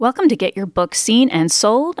Welcome to Get Your Book Seen and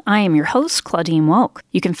Sold. I am your host, Claudine Wolk.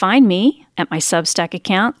 You can find me at my Substack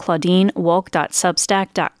account,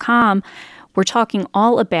 claudinewolk.substack.com. We're talking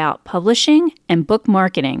all about publishing and book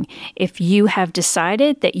marketing. If you have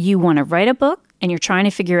decided that you want to write a book and you're trying to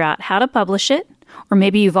figure out how to publish it, or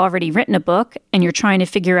maybe you've already written a book and you're trying to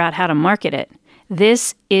figure out how to market it,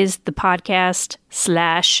 this is the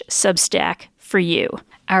podcast/Substack for you.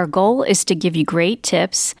 Our goal is to give you great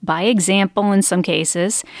tips, by example in some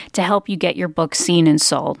cases, to help you get your book seen and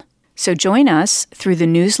sold. So join us through the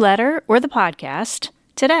newsletter or the podcast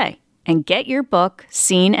today and get your book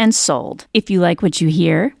seen and sold. If you like what you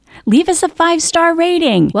hear, leave us a 5-star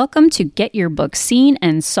rating. Welcome to Get Your Book Seen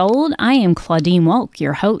and Sold. I am Claudine Wolk,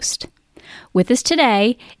 your host. With us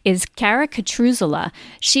today is Cara Katruzala.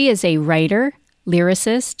 She is a writer,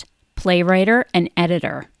 lyricist, playwright, and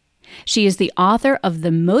editor. She is the author of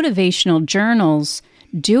the motivational journals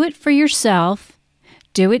Do It For Yourself,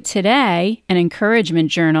 Do It Today, an encouragement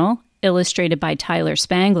journal illustrated by Tyler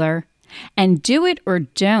Spangler, and Do It or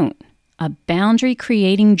Don't, a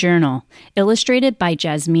boundary-creating journal illustrated by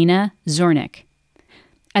Jasmina Zornick.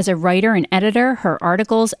 As a writer and editor, her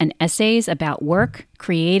articles and essays about work,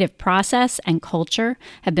 creative process, and culture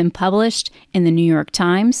have been published in the New York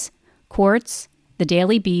Times, Quartz, The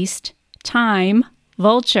Daily Beast, Time,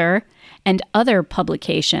 Vulture, and other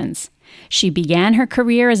publications. She began her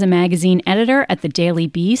career as a magazine editor at The Daily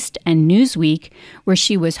Beast and Newsweek, where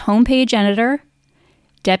she was homepage editor,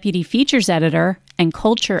 deputy features editor, and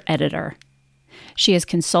culture editor. She has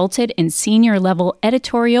consulted in senior-level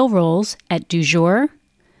editorial roles at Du Jour,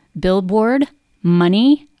 Billboard,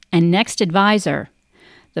 Money, and Next Advisor,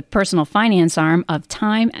 the personal finance arm of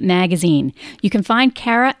Time magazine. You can find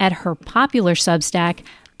Cara at her popular Substack,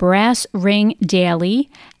 Brass Ring Daily,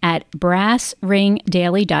 at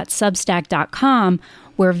brassringdaily.substack.com,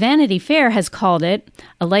 where Vanity Fair has called it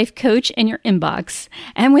a life coach in your inbox.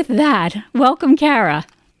 And with that, welcome, Cara.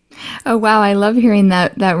 Oh, wow. I love hearing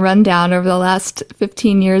that rundown over the last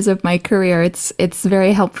 15 years of my career. It's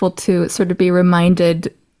very helpful to sort of be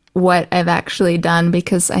reminded what I've actually done,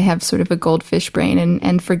 because I have sort of a goldfish brain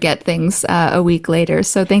and forget things a week later.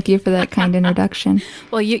 So thank you for that kind introduction.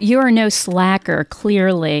 Well, you are no slacker,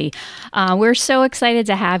 clearly. We're so excited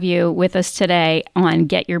to have you with us today on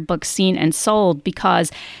Get Your Book Seen and Sold,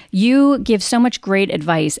 because you give so much great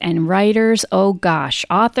advice, and writers, oh gosh,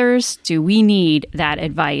 authors, do we need that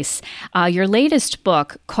advice. Your latest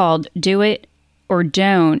book, called Do It or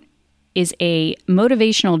Don't, is a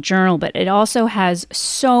motivational journal, but it also has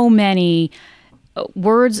so many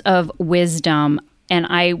words of wisdom, and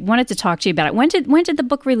I wanted to talk to you about it. When did the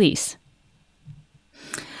book release?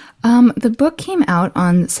 The book came out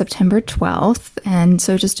on September 12th, and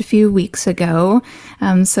so just a few weeks ago,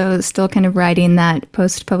 so still kind of riding that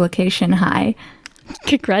post-publication high.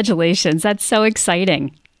 Congratulations. That's so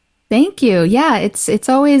exciting. Thank you. Yeah, it's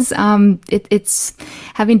always, it's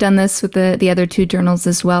having done this with the other two journals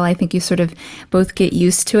as well, I think you sort of both get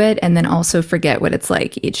used to it and then also forget what it's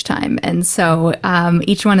like each time. And so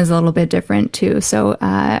each one is a little bit different too. So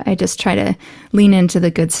I just try to lean into the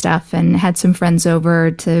good stuff, and had some friends over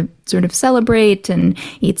to sort of celebrate and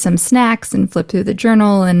eat some snacks and flip through the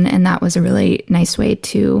journal. And that was a really nice way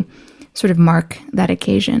to sort of mark that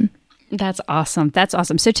occasion. That's awesome. That's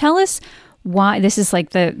awesome. So tell us, why, this is like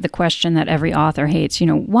the question that every author hates,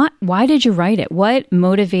 why did you write it? What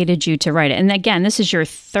motivated you to write it? And again, this is your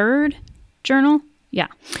third journal? Yeah.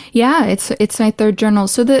 Yeah, it's my third journal.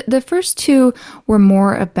 So the first two were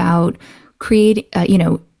more about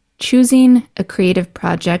choosing a creative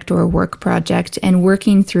project or a work project and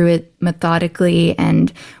working through it methodically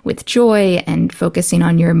and with joy and focusing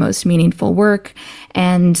on your most meaningful work.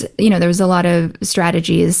 And, there was a lot of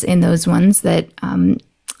strategies in those ones that,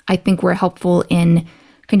 I think were helpful in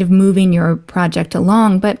kind of moving your project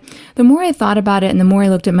along. But the more I thought about it and the more I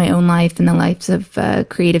looked at my own life and the lives of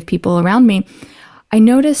creative people around me, I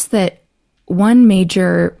noticed that one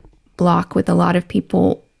major block with a lot of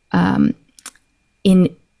people in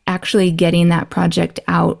actually getting that project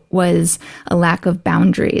out was a lack of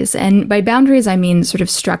boundaries. And by boundaries, I mean sort of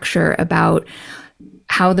structure about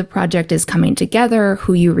how the project is coming together,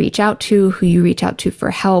 who you reach out to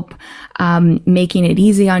for help, making it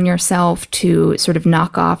easy on yourself to sort of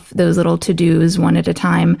knock off those little to-dos one at a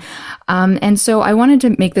time. And so I wanted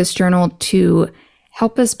to make this journal to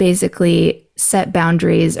help us basically set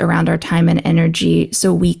boundaries around our time and energy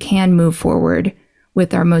so we can move forward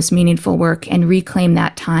with our most meaningful work and reclaim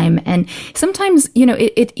that time. And sometimes, you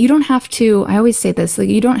don't have to, I always say this, like,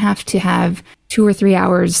 you don't have to have 2 or 3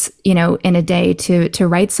 hours, in a day to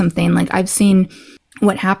write something. Like, I've seen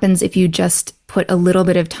what happens if you just put a little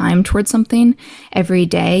bit of time towards something every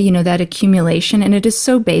day, you know, that accumulation. And it is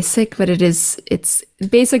so basic, but it's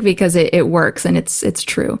basic because it works and it's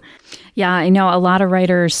true. Yeah, I know a lot of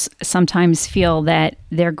writers sometimes feel that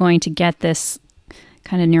they're going to get this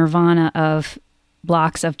kind of nirvana of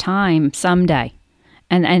blocks of time someday,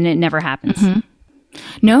 and it never happens. Mm-hmm.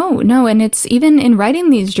 No. And it's even in writing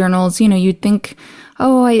these journals, you know, you'd think,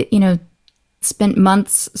 oh, I, you know, spent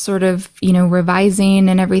months sort of, you know, revising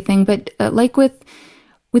and everything. But like with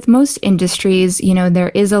most industries, you know, there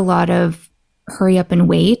is a lot of hurry up and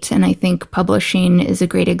wait. And I think publishing is a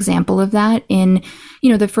great example of that. In,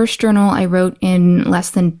 you know, the first journal I wrote in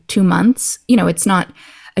less than 2 months, you know, it's not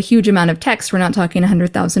a huge amount of text. We're not talking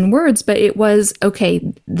 100,000 words, but it was,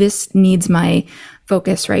 okay, this needs my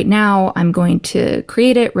focus right now. I'm going to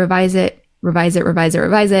create it, revise it,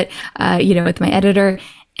 you know, with my editor.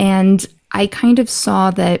 And I kind of saw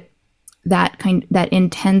that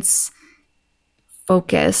intense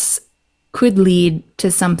focus could lead to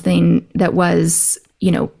something that was, you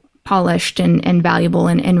know, polished and valuable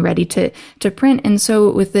and ready to print. And so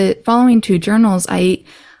with the following 2 journals, I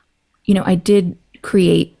did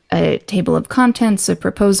create a table of contents, a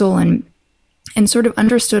proposal, and sort of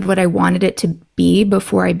understood what I wanted it to be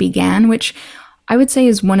before I began, which I would say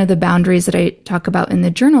is one of the boundaries that I talk about in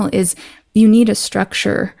the journal. Is you need a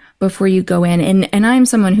structure before you go in. And I'm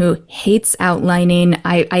someone who hates outlining.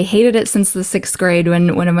 I hated it since the 6th grade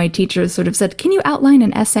when one of my teachers sort of said, can you outline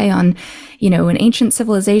an essay on, you know, an ancient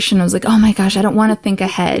civilization? I was like, oh my gosh, I don't want to think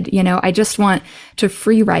ahead. You know, I just want to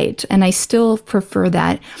free write. And I still prefer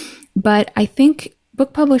that. But I think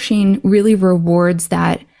book publishing really rewards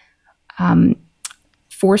that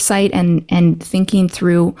foresight and thinking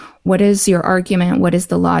through what is your argument, what is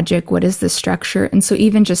the logic, what is the structure. And so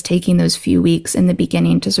even just taking those few weeks in the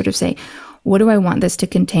beginning to sort of say, what do I want this to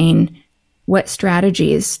contain? What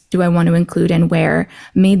strategies do I want to include and where,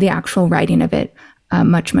 made the actual writing of it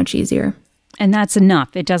much, much easier. And that's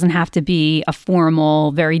enough. It doesn't have to be a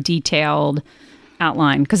formal, very detailed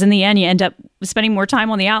outline, because in the end, you end up spending more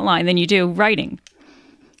time on the outline than you do writing.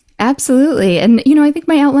 Absolutely. And, you know, I think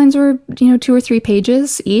my outlines were, you know, 2 or 3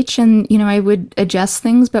 pages each. And, you know, I would adjust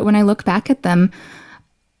things. But when I look back at them,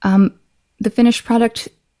 the finished product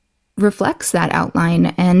reflects that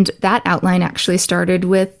outline. And that outline actually started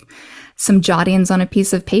with some jottings on a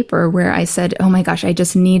piece of paper where I said, oh my gosh, I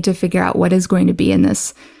just need to figure out what is going to be in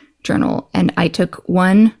this journal. And I took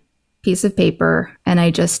one piece of paper and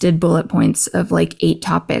I just did bullet points of like 8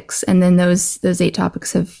 topics. And then those 8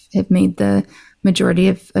 topics have made the majority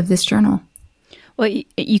of this journal. Well,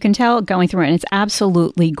 you can tell going through it, and it's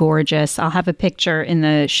absolutely gorgeous. I'll have a picture in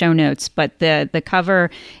the show notes, but the cover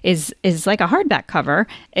is like a hardback cover.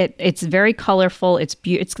 It's very colorful. It's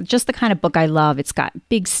just the kind of book I love. It's got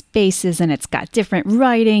big spaces and it's got different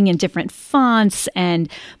writing and different fonts.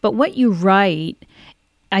 But what you write,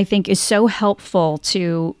 I think, is so helpful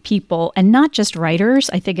to people, and not just writers.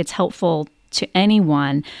 I think it's helpful to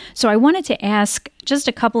anyone. So I wanted to ask just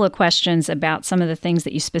a couple of questions about some of the things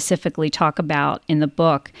that you specifically talk about in the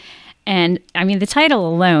book. And I mean, the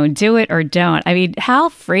title alone, Do It or Don't. I mean, how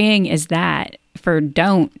freeing is that for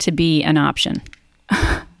don't to be an option?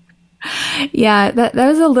 Yeah, that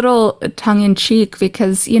was a little tongue in cheek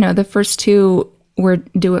because, you know, the first 2 were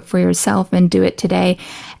do it for yourself and do it today.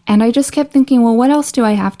 And I just kept thinking, well, what else do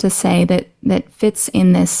I have to say that fits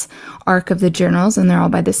in this arc of the journals? And they're all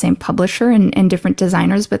by the same publisher and different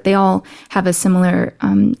designers, but they all have a similar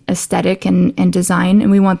aesthetic and design,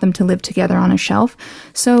 and we want them to live together on a shelf.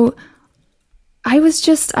 So I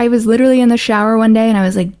was literally in the shower one day and I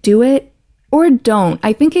was like, do it or don't.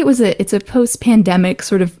 I think it's a post-pandemic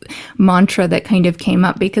sort of mantra that kind of came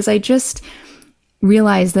up because I just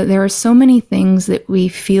realize that there are so many things that we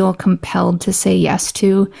feel compelled to say yes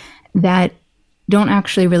to that don't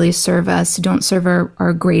actually really serve us, don't serve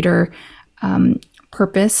our greater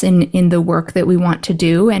purpose in the work that we want to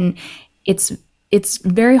do. And it's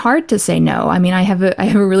very hard to say no. I mean, I have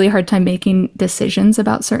a really hard time making decisions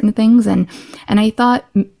about certain things. And I thought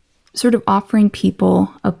sort of offering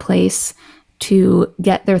people a place to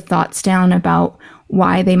get their thoughts down about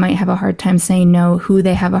why they might have a hard time saying no, who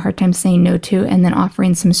they have a hard time saying no to, and then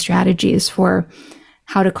offering some strategies for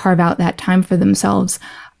how to carve out that time for themselves.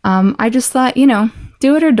 I just thought, you know,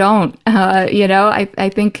 do it or don't. I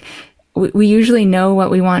think we usually know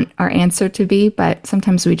what we want our answer to be, but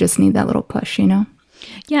sometimes we just need that little push, you know?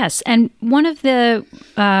 Yes. And one of the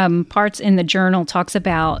parts in the journal talks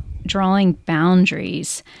about drawing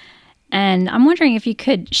boundaries. And I'm wondering if you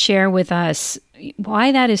could share with us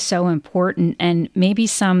why that is so important and maybe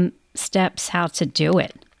some steps how to do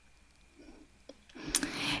it.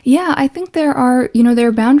 Yeah, I think there are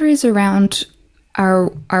boundaries around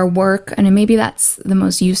our work, and maybe that's the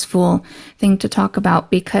most useful thing to talk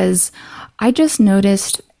about, because I just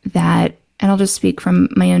noticed that, and I'll just speak from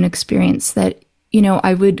my own experience, that,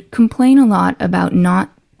 I would complain a lot about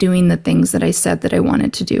not doing the things that I said that I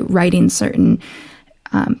wanted to do, writing certain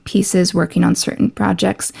pieces, working on certain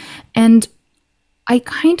projects. And I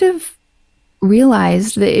kind of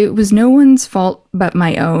realized that it was no one's fault but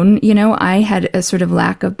my own. I had a sort of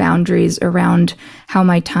lack of boundaries around how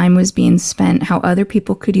my time was being spent, how other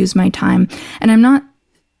people could use my time. And I'm not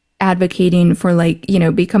advocating for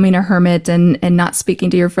becoming a hermit and not speaking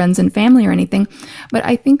to your friends and family or anything. But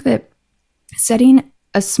I think that setting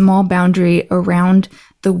a small boundary around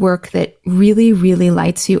the work that really, really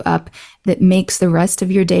lights you up, that makes the rest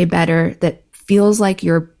of your day better, that feels like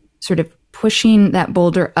you're sort of pushing that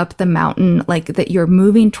boulder up the mountain, like that you're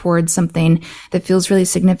moving towards something that feels really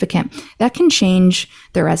significant, that can change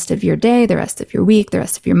the rest of your day, the rest of your week, the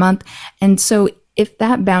rest of your month. And so if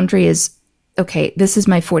that boundary is, okay, this is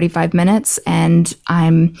my 45 minutes and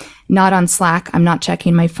I'm not on Slack, I'm not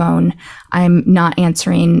checking my phone, I'm not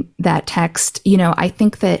answering that text, I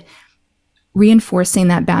think that reinforcing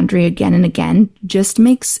that boundary again and again just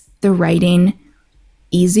makes the writing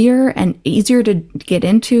easier and easier to get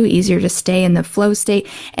into, easier to stay in the flow state.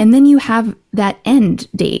 And then you have that end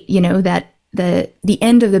date, that the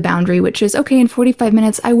end of the boundary, which is, okay, in 45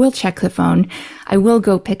 minutes, I will check the phone. I will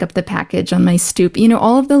go pick up the package on my stoop.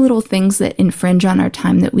 All of the little things that infringe on our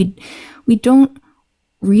time that we don't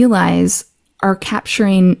realize are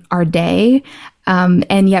capturing our day.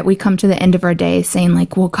 And yet we come to the end of our day saying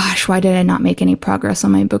well, gosh, why did I not make any progress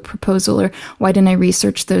on my book proposal? Or why didn't I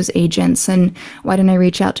research those agents? And why didn't I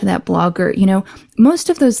reach out to that blogger? Most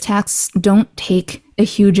of those tasks don't take a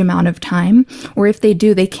huge amount of time, or if they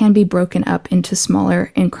do, they can be broken up into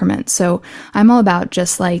smaller increments. So I'm all about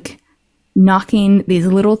just knocking these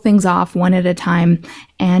little things off one at a time.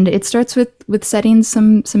 And it starts with setting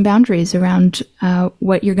some boundaries around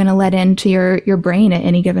what you're going to let into your brain at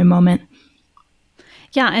any given moment.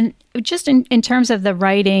 Yeah, and just in terms of the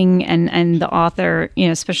writing and the author,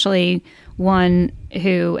 especially one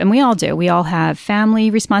who, and we all have family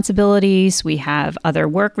responsibilities, we have other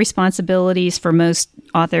work responsibilities. For most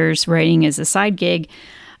authors, writing is a side gig.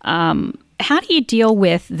 How do you deal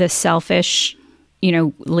with the selfish,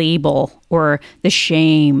 label or the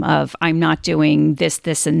shame of I'm not doing this,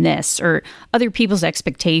 this, and this, or other people's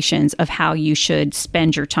expectations of how you should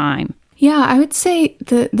spend your time? Yeah, I would say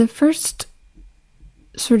the first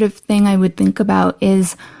sort of thing I would think about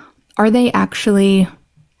is, are they actually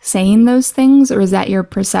saying those things, or is that your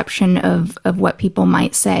perception of what people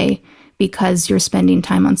might say because you're spending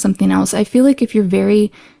time on something else? I feel like if you're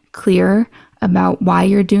very clear about why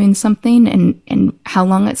you're doing something and how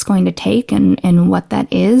long it's going to take and what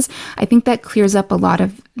that is, I think that clears up a lot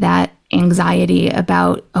of that anxiety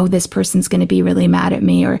about, oh, this person's going to be really mad at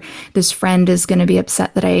me, or this friend is going to be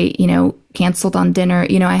upset that I, canceled on dinner.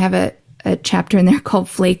 I have a chapter in there called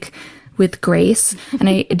Flake with Grace. And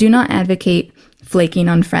I do not advocate flaking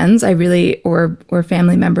on friends, or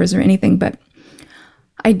family members or anything. But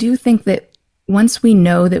I do think that once we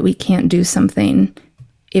know that we can't do something,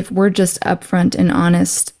 if we're just upfront and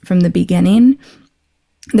honest from the beginning,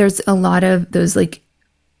 there's a lot of those,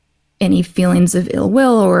 any feelings of ill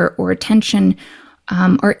will or tension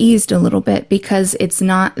are eased a little bit, because it's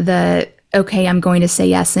not okay, I'm going to say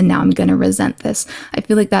yes, and now I'm going to resent this. I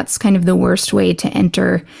feel like that's kind of the worst way to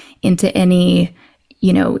enter into any,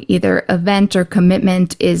 either event or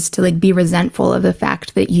commitment, is to be resentful of the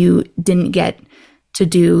fact that you didn't get to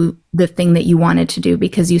do the thing that you wanted to do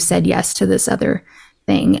because you said yes to this other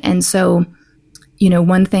thing. And so,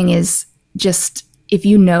 one thing is just, if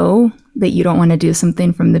you know that you don't want to do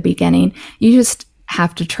something from the beginning, you just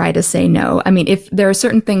have to try to say no. I mean, if there are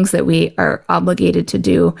certain things that we are obligated to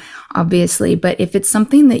do, obviously, but if it's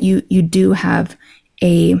something that you do have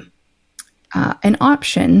an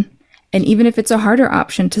option, and even if it's a harder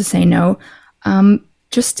option to say no,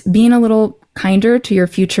 just being a little kinder to your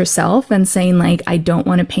future self and saying I don't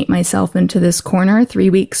want to paint myself into this corner 3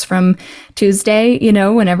 weeks from Tuesday,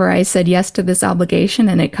 whenever I said yes to this obligation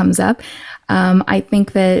and it comes up. I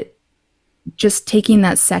think that just taking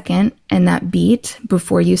that second and that beat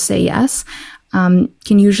before you say yes can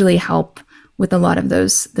usually help with a lot of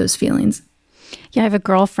those feelings. Yeah, I have a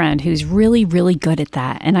girlfriend who's really, really good at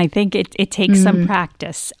that. And I think it takes some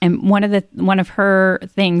practice. And one of her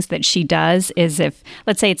things that she does is, if,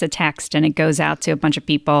 let's say it's a text and it goes out to a bunch of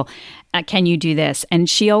people, can you do this? And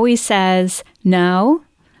she always says, no,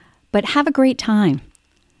 but have a great time.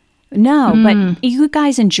 No, but you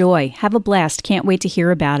guys enjoy. Have a blast. Can't wait to hear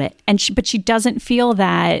about it. But she doesn't feel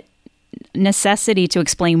that necessity to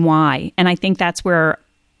explain why. And I think that's where,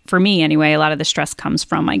 for me anyway, a lot of the stress comes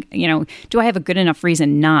from. Do I have a good enough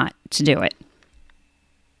reason not to do it?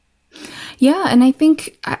 Yeah, and I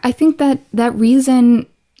think that reason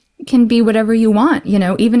can be whatever you want,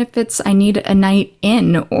 even if it's I need a night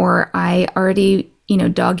in, or I already,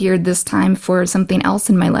 dog-eared this time for something else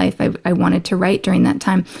in my life. I wanted to write during that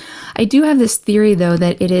time. I do have this theory, though,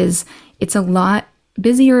 that it's a lot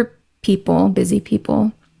busy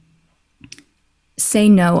people say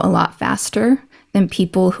no a lot faster than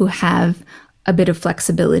people who have a bit of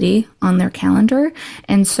flexibility on their calendar.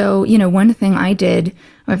 And so, one thing I did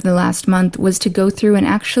over the last month was to go through and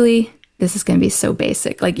actually, this is going to be so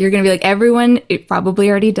basic. Like, you're going to be like, everyone it probably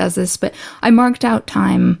already does this, but I marked out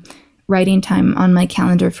writing time on my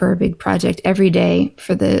calendar for a big project every day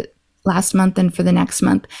for the last month and for the next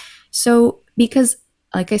month. So, because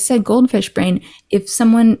like I said, goldfish brain, if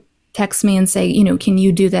someone texts me and say, can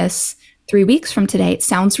you do this 3 weeks from today? It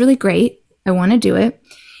sounds really great. I want to do it.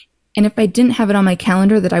 And if I didn't have it on my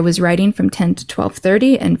calendar that I was writing from 10 to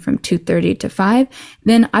 12:30 and from 2:30 to 5,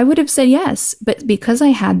 then I would have said yes. But because I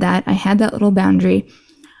had that little boundary,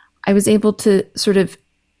 I was able to sort of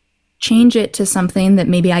change it to something that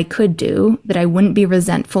maybe I could do, that I wouldn't be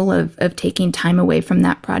resentful of taking time away from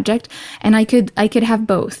that project. And I could have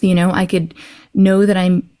both, I could know that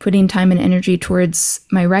I'm putting time and energy towards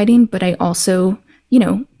my writing, but I also,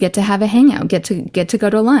 get to have a hangout, get to go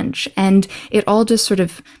to lunch. And it all just sort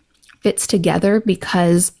of fits together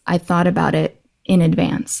because I thought about it in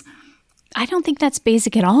advance. I don't think that's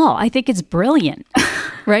basic at all. I think it's brilliant,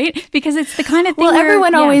 right? Because it's the kind of thing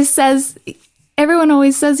everyone always says,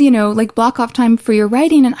 like, block off time for your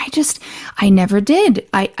writing. And I never did.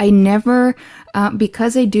 I never,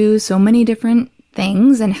 because I do so many different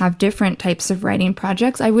things and have different types of writing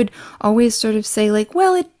projects, I would always sort of say, like,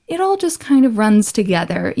 well, it all just kind of runs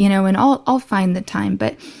together, and I'll find the time.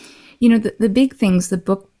 But, the big things, the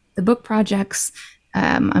book projects,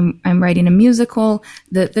 I'm writing a musical,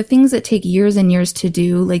 the things that take years and years to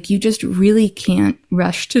do, like, you just really can't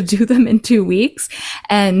rush to do them in 2 weeks.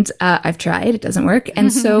 And I've tried, it doesn't work.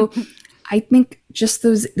 And so I think just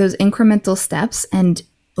those incremental steps and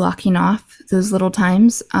blocking off those little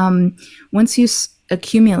times, once you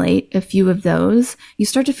accumulate a few of those, you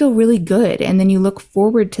start to feel really good. And then you look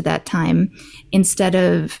forward to that time instead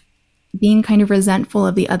of being kind of resentful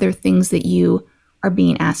of the other things that you are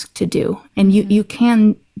being asked to do. And you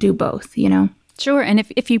can do both, Sure. And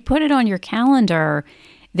if you put it on your calendar,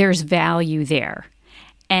 there's value there.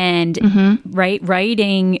 And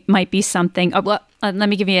writing might be something. Let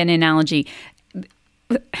me give you an analogy.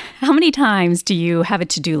 How many times do you have a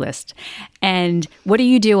to-do list? And what do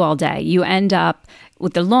you do all day? You end up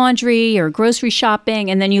with the laundry or grocery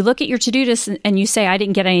shopping, and then you look at your to-do list and you say, I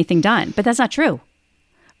didn't get anything done. But that's not true,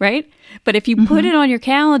 right? But if you put it on your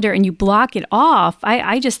calendar and you block it off,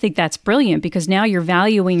 I just think that's brilliant, because now you're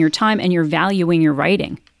valuing your time and you're valuing your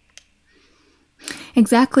writing.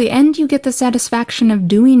 Exactly. And you get the satisfaction of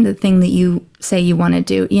doing the thing that you say you want to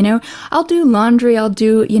do. I'll do laundry, I'll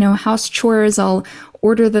do, house chores, I'll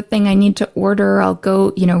order the thing I need to order, I'll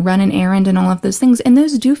go, run an errand and all of those things. And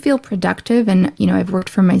those do feel productive. And, I've worked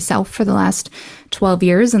for myself for the last 12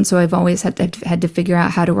 years. And so I've always had to figure out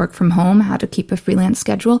how to work from home, how to keep a freelance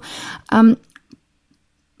schedule.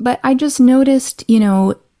 But I just noticed,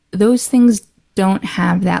 those things don't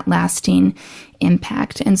have that lasting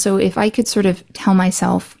impact. And so if I could sort of tell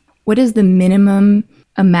myself, what is the minimum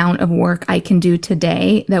amount of work I can do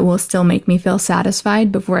today that will still make me feel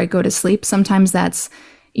satisfied before I go to sleep? Sometimes that's,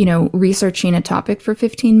 researching a topic for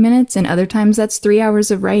 15 minutes, and other times that's 3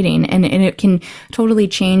 hours of writing. And it can totally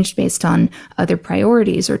change based on other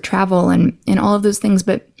priorities or travel and all of those things.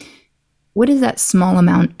 But what is that small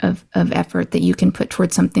amount of effort that you can put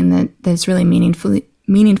towards something that's really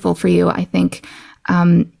meaningful for you, I think,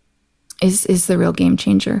 is the real game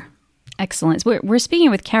changer. Excellent. We're speaking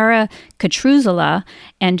with Kara Katruzala,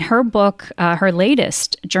 and her book, her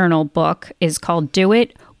latest journal book, is called Do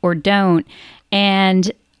It or Don't. And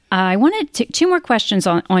I wanted two more questions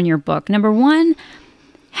on your book. Number one,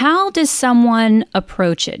 how does someone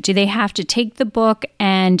approach it? Do they have to take the book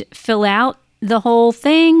and fill out the whole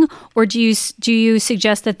thing, or do you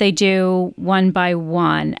suggest that they do one by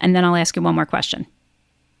one? And then I'll ask you one more question.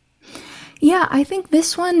 Yeah, I think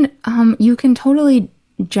this one, you can totally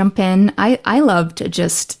jump in. I love to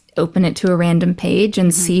just open it to a random page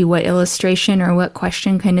and see what illustration or what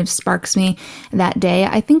question kind of sparks me that day.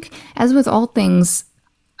 I think, as with all things,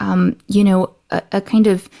 a kind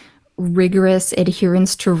of rigorous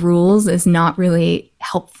adherence to rules is not really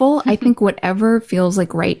helpful. I think whatever feels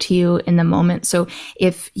like right to you in the moment. So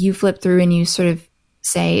if you flip through and you sort of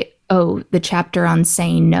say, oh, the chapter on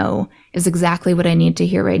saying no is exactly what I need to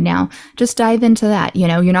hear right now, just dive into that. You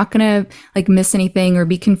know, you're not going to like miss anything or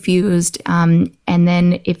be confused. And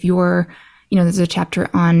then if there's a chapter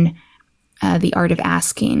on the art of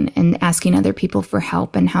asking and asking other people for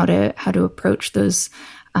help and how to approach those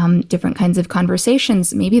different kinds of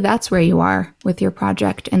conversations. Maybe that's where you are with your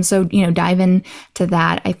project. And so, dive into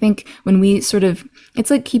that. I think when it's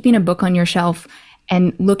like keeping a book on your shelf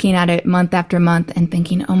and looking at it month after month and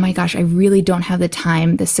thinking, oh my gosh, I really don't have the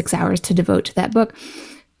time, the 6 hours to devote to that book.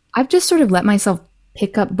 I've just sort of let myself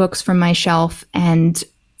pick up books from my shelf and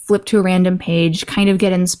flip to a random page, kind of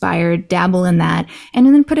get inspired, dabble in that, and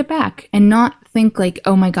then put it back and not think like,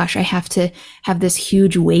 oh my gosh, I have to have this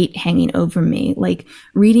huge weight hanging over me. Like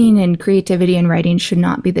reading and creativity and writing should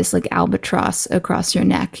not be this like albatross across your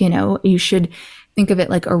neck. You should think of it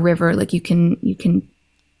like a river. Like you can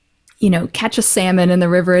catch a salmon in the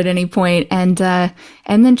river at any point and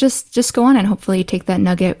then just go on and hopefully take that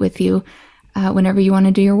nugget with you whenever you want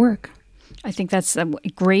to do your work. I think that's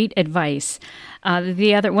great advice. One of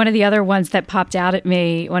the other ones that popped out at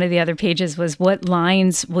me, one of the other pages was, what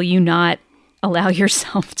lines will you not allow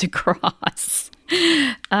yourself to cross?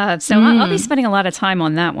 I'll be spending a lot of time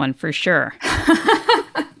on that one for sure.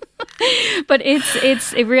 But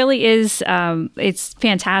it really is, it's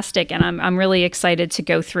fantastic. And I'm really excited to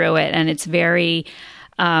go through it. And it's very,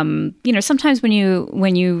 sometimes when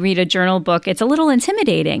you read a journal book, it's a little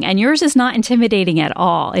intimidating, and yours is not intimidating at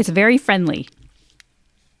all. It's very friendly.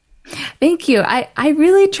 Thank you. I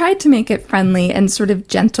really tried to make it friendly and sort of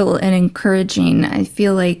gentle and encouraging. I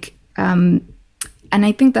feel like, and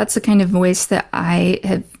I think that's the kind of voice that I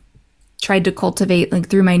have tried to cultivate, like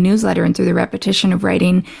through my newsletter and through the repetition of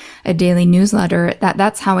writing a daily newsletter.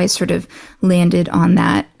 That's how I sort of landed on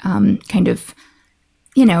that kind of,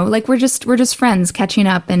 like we're just friends catching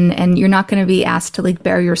up, and you're not going to be asked to like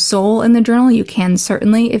bare your soul in the journal. You can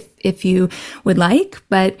certainly if you would like,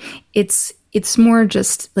 but it's more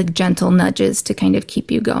just like gentle nudges to kind of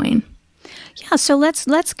keep you going. Yeah, so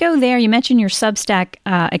let's go there. You mentioned your Substack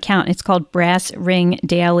account. It's called Brass Ring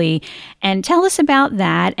Daily. And tell us about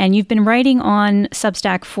that. And you've been writing on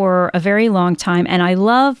Substack for a very long time. And I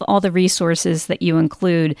love all the resources that you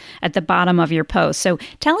include at the bottom of your post. So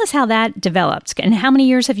tell us how that developed. And how many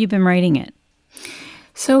years have you been writing it?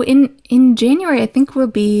 So in January, I think we'll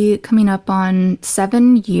be coming up on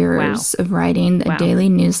 7 years of writing a daily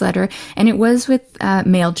newsletter. And it was with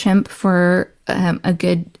MailChimp for a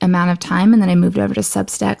good amount of time. And then I moved over to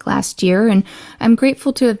Substack last year. And I'm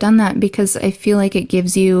grateful to have done that because I feel like it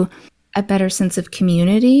gives you a better sense of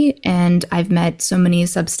community. And I've met so many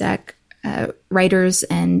Substack writers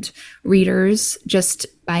and readers just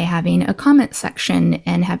by having a comment section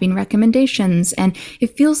and having recommendations. And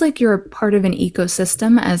it feels like you're a part of an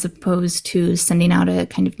ecosystem as opposed to sending out a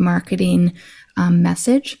kind of marketing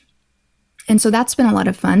message. And so that's been a lot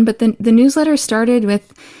of fun. But the newsletter started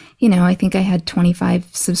with, I think I had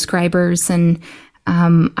 25 subscribers, and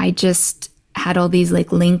I just had all these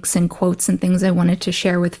like links and quotes and things I wanted to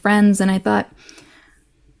share with friends. And I thought,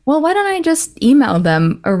 well, why don't I just email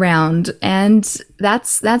them around? And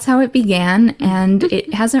that's how it began. And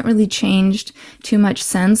it hasn't really changed too much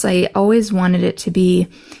since. I always wanted it to be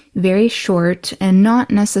very short and not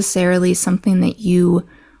necessarily something that you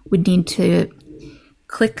would need to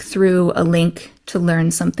click through a link to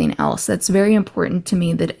learn something else. That's very important to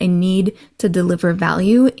me, that I need to deliver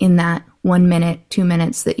value in that 1 minute, 2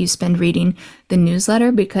 minutes that you spend reading the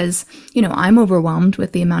newsletter, because, I'm overwhelmed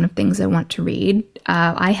with the amount of things I want to read.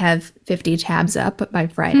 I have 50 tabs up by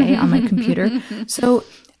Friday on my computer. So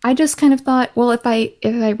I just kind of thought, well, if I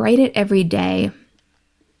write it every day,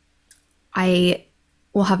 I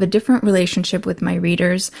will have a different relationship with my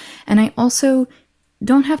readers. And I also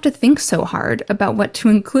don't have to think so hard about what to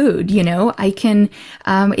include. I can,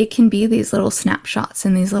 it can be these little snapshots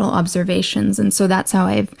and these little observations. And so that's how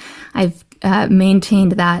I've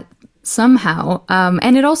maintained that somehow.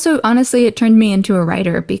 And it also, honestly, it turned me into a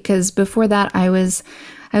writer, because before that I was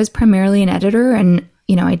primarily an editor, and,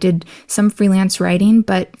 I did some freelance writing,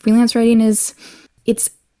 but freelance writing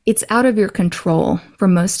it's out of your control for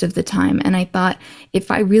most of the time. And I thought, if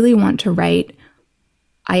I really want to write,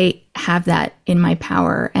 I have that in my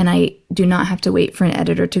power, and I do not have to wait for an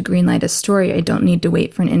editor to greenlight a story. I don't need to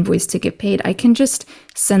wait for an invoice to get paid. I can just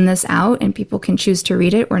send this out and people can choose to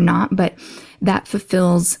read it or not, but that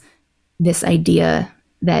fulfills this idea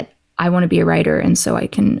that I want to be a writer, and so I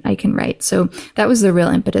can write. So that was the real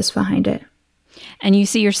impetus behind it. And you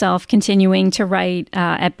see yourself continuing to write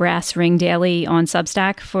at Brass Ring Daily on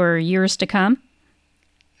Substack for years to come?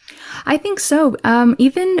 I think so.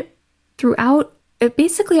 Even throughout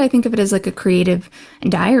basically, I think of it as like a creative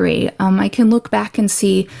diary. I can look back and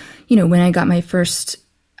see, when I got my first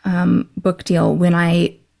book deal, when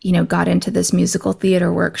I, got into this musical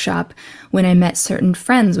theater workshop, when I met certain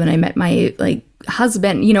friends, when I met my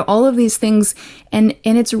husband, all of these things. And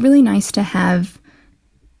it's really nice to have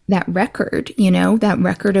that record, that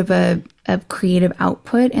record of creative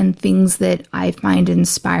output and things that I find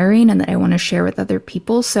inspiring and that I want to share with other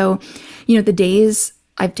people. So, the days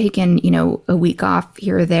I've taken, a week off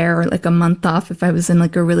here or there, or like a month off if I was in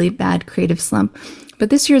like a really bad creative slump. But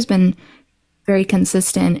this year's been very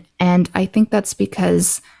consistent. And I think that's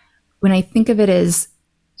because when I think of it as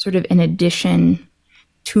sort of an addition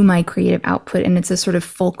to my creative output, and it's a sort of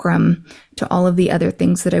fulcrum to all of the other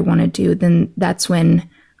things that I want to do, then that's when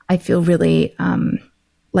I feel really I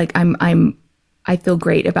feel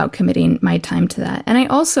great about committing my time to that. And I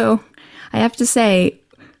have to say,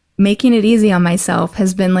 making it easy on myself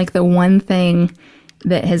has been like the one thing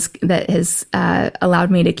that has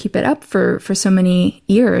allowed me to keep it up for so many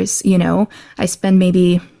years. I spend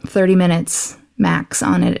maybe 30 minutes max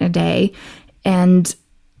on it a day, and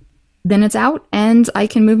then it's out and I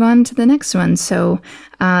can move on to the next one. So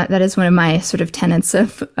that is one of my sort of tenets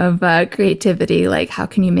of creativity. Like, how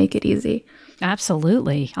can you make it easy?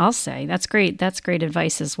 Absolutely. I'll say that's great. That's great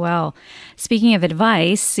advice as well. Speaking of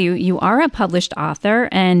advice, you are a published author,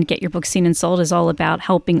 and Get Your Book Seen and Sold is all about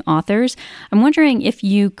helping authors. I'm wondering if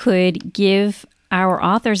you could give our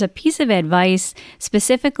authors a piece of advice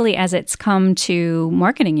specifically as it's come to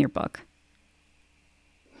marketing your book.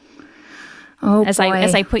 Oh, as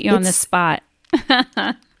I put you on the spot.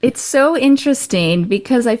 It's so interesting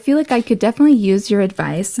because I feel like I could definitely use your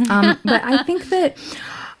advice. But I think that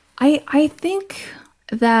I think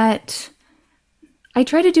that I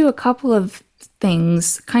try to do a couple of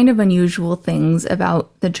things, kind of unusual things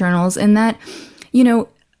about the journals, in that,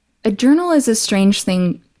 a journal is a strange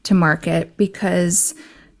thing to market because,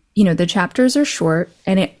 the chapters are short,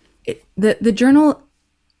 and the journal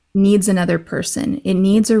needs another person. It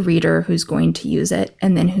needs a reader who's going to use it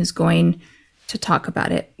and then who's going to talk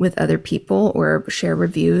about it with other people or share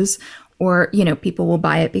reviews, or, people will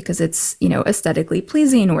buy it because it's, aesthetically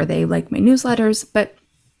pleasing, or they like my newsletters. But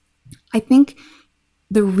I think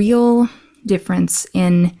the real difference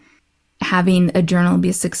in having a journal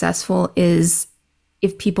be successful is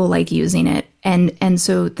if people like using it. And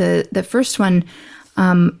so the first one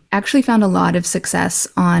actually found a lot of success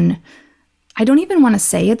on, I don't even want to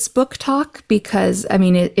say it's Book Talk, because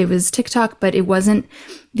it was TikTok, but it wasn't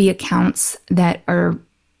the accounts that are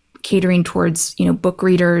catering towards, book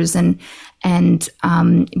readers and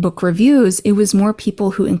book reviews. It was more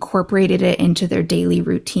people who incorporated it into their daily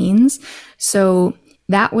routines. So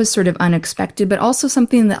that was sort of unexpected, but also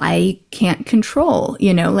something that I can't control,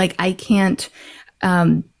 I can't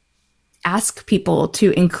ask people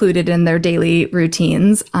to include it in their daily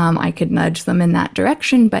routines. I could nudge them in that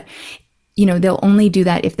direction, but they'll only do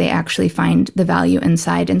that if they actually find the value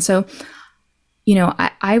inside. And so,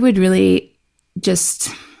 I would really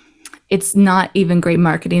just, it's not even great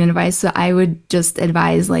marketing advice. So I would just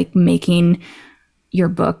advise making your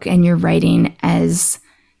book and your writing as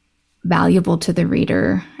valuable to the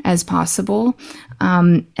reader as possible.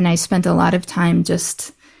 And I spent a lot of time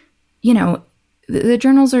just, the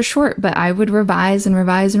journals are short, but I would revise and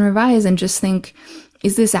revise and revise and just think,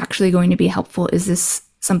 is this actually going to be helpful? Is this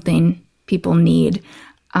something people need?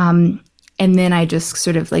 And then I just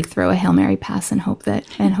sort of throw a Hail Mary pass and hope that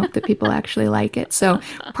people actually like it. So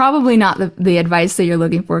probably not the advice that you're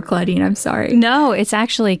looking for, Claudine. I'm sorry. No, it's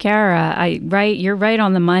actually, Kara, you're right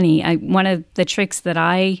on the money. One of the tricks that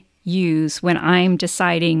I use when I'm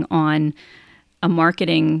deciding on a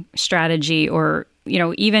marketing strategy, or,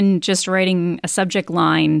 even just writing a subject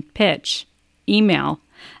line pitch, email,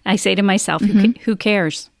 I say to myself, who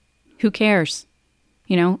cares? Who cares?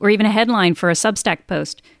 Or even a headline for a Substack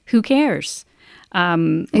post. Who cares?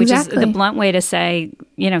 Which is the blunt way to say,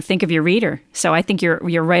 think of your reader. So I think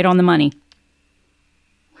you're right on the money.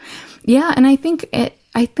 Yeah, and I think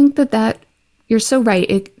that you're so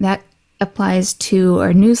right. That applies to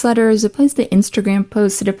our newsletters. It applies to Instagram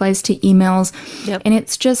posts. It applies to emails. Yep. And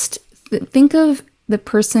it's just, think of the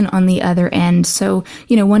person on the other end. So,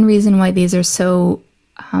 one reason why these are so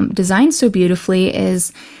designed so beautifully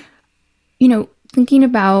is, thinking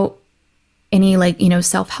about any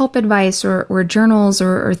self-help advice or journals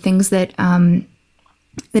or things that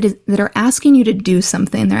that are asking you to do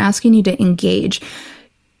something. They're asking you to engage.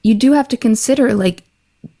 You do have to consider,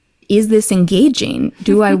 is this engaging?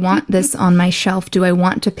 Do I want this on my shelf? Do I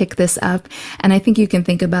want to pick this up? And I think you can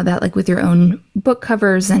think about that with your own book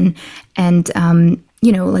covers and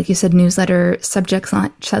like you said, newsletter subject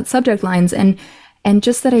lines. And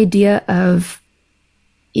just that idea of,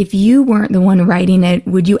 if you weren't the one writing it,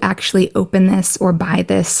 would you actually open this or buy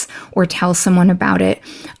this or tell someone about it?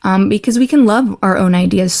 Because we can love our own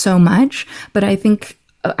ideas so much, but I think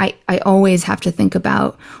I always have to think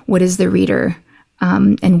about, what is the reader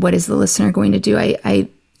and what is the listener going to do? I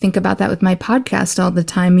think about that with my podcast all the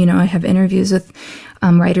time. I have interviews with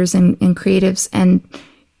writers and creatives, and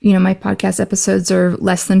my podcast episodes are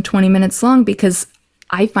less than 20 minutes long, because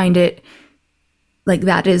I find it like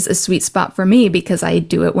that is a sweet spot for me, because I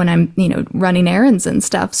do it when I'm, running errands and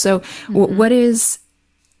stuff. So what is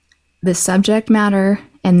the subject matter?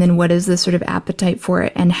 And then what is the sort of appetite for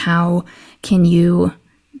it? And how can you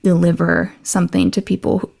deliver something to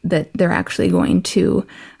people that they're actually going to,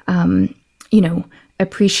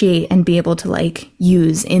 appreciate and be able to like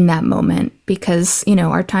use in that moment? Because,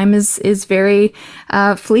 our time is very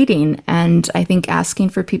fleeting. And I think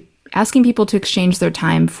asking people to exchange their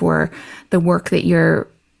time for the work that you're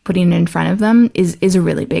putting in front of them is a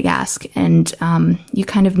really big ask. And you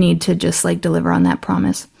kind of need to just like deliver on that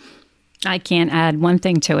promise. I can't add one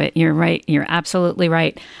thing to it. You're right. You're absolutely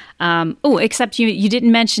right. Except you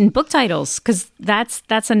didn't mention book titles, because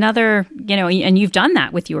that's another, and you've done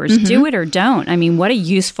that with yours. Mm-hmm. Do it or don't. I mean, what a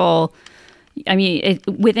useful...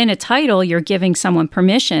 within a title, you're giving someone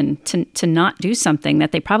permission to not do something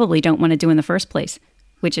that they probably don't want to do in the first place,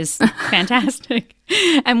 which is fantastic.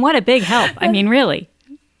 And what a big help. I mean, really.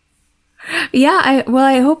 Yeah.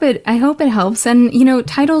 I hope it helps. And,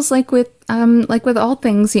 titles like with all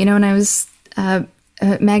things, when I was a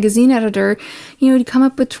magazine editor, you'd come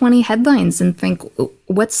up with 20 headlines and think,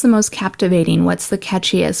 what's the most captivating? What's the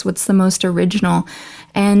catchiest? What's the most original?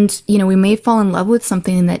 And, we may fall in love with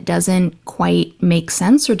something that doesn't quite make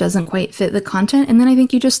sense or doesn't quite fit the content. And then I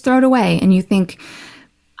think you just throw it away and you think,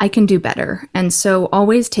 I can do better. And so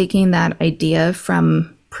always taking that idea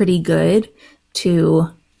from pretty good to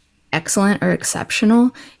excellent or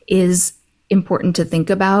exceptional is important to think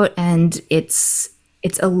about. And it's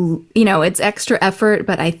extra effort,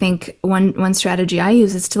 but I think one strategy I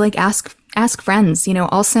use is to like ask friends.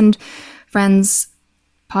 I'll send friends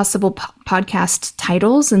possible podcast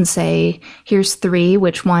titles and say, here's 3,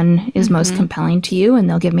 which one is most compelling to you? And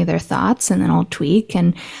they'll give me their thoughts, and then I'll tweak.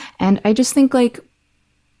 And I just think like,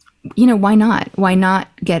 why not? Why not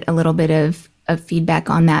get a little bit of feedback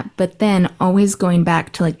on that? But then always going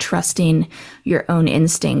back to like trusting your own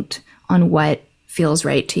instinct on what feels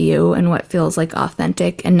right to you and what feels like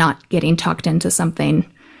authentic, and not getting talked into something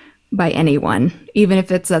by anyone, even if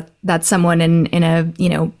it's that's someone in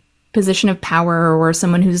a, position of power or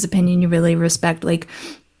someone whose opinion you really respect. Like,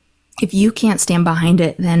 if you can't stand behind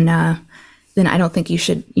it, then I don't think you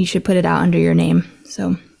should put it out under your name.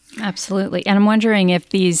 So. Absolutely. And I'm wondering if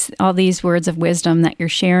all these words of wisdom that you're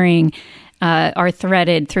sharing are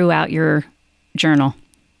threaded throughout your journal.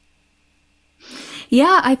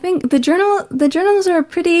 Yeah, I think the journals are a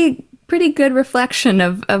pretty good reflection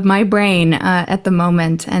of my brain at the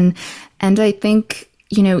moment. And I think,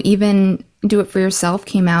 even Do It For Yourself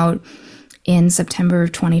came out in September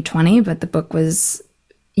of 2020, but the book was,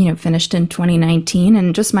 finished in 2019.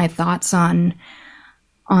 And just my thoughts on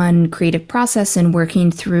creative process and working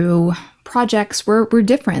through projects were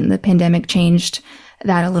different. The pandemic changed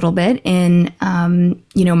that a little bit in,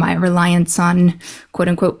 my reliance on quote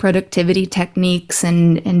unquote productivity techniques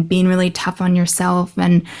and being really tough on yourself.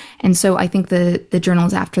 And so I think the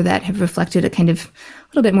journals after that have reflected a kind of a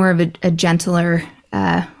little bit more of a gentler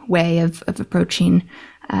way of approaching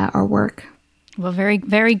our work. Well, very,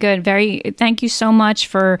 very good. Thank you so much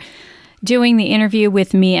for doing the interview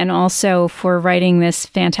with me, and also for writing this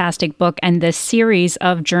fantastic book and this series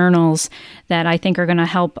of journals that I think are going to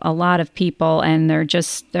help a lot of people. And they're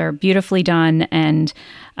beautifully done, and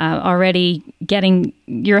already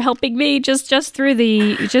you're helping me just through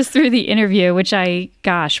the interview, which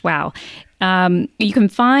wow. You can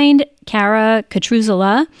find Kara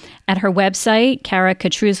Katruzala at her website,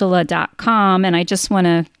 karakatruzala.com. And I just want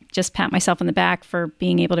to pat myself on the back for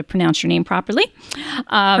being able to pronounce your name properly.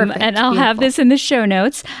 And I'll have this in the show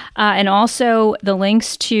notes. And also the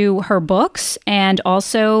links to her books and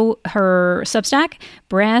also her Substack,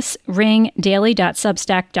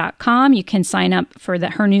 brassringdaily.substack.com. You can sign up for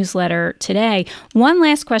her newsletter today. One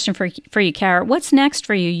last question for you, Kara. What's next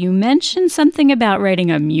for you? You mentioned something about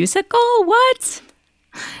writing a musical. What?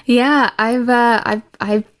 Yeah, I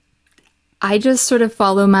just sort of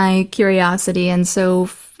follow my curiosity. And so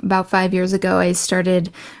about 5 years ago, I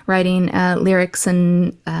started writing lyrics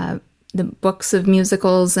and the books of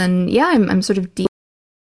musicals. And yeah, I'm sort of deep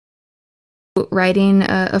writing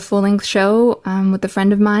a full-length show with a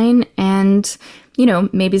friend of mine, and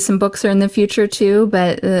maybe some books are in the future too,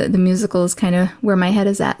 but the musical is kind of where my head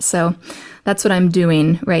is at. So that's what I'm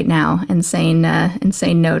doing right now, and saying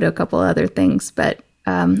no to a couple other things. But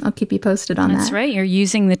I'll keep you posted on that. That's right. You're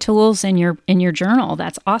using the tools in your journal.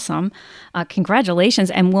 That's awesome. Congratulations.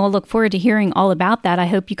 And we'll look forward to hearing all about that. I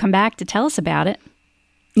hope you come back to tell us about it.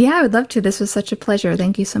 Yeah, I would love to. This was such a pleasure.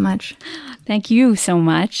 Thank you so much. Thank you so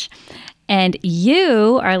much. And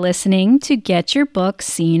you are listening to Get Your Book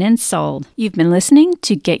Seen and Sold. You've been listening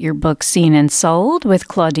to Get Your Book Seen and Sold with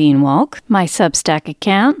Claudine Wolk. My Substack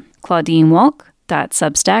account,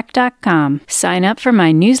 claudinewolk.substack.com. Sign up for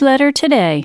my newsletter today.